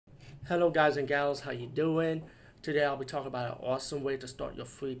Hello, guys and gals. How you doing? Today, I'll be talking about an awesome way to start your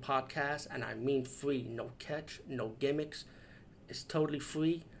free podcast, and I mean free. No catch, no gimmicks. It's totally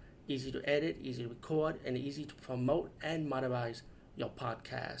free, easy to edit, easy to record, and easy to promote and monetize your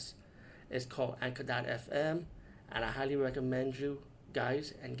podcast. It's called Anchor.fm, and I highly recommend you,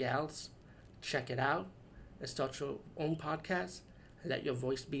 guys and gals, check it out and start your own podcast and let your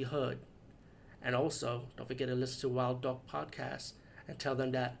voice be heard. And also, don't forget to listen to Wild Dog Podcast and tell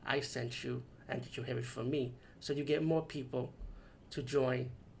them that I sent you and that you hear it from me. So you get more people to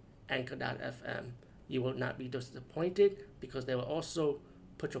join Anchor.fm. You will not be disappointed because they will also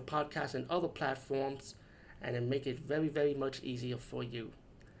put your podcast in other platforms and then make it very, very much easier for you.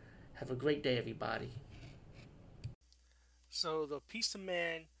 Have a great day, everybody. So the pizza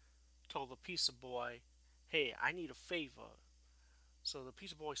man told the pizza boy, "Hey, I need a favor." So the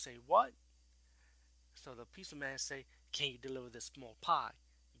pizza boy say, "What?" So the pizza man say, "Can you deliver this small pie?"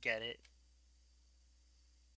 Get it?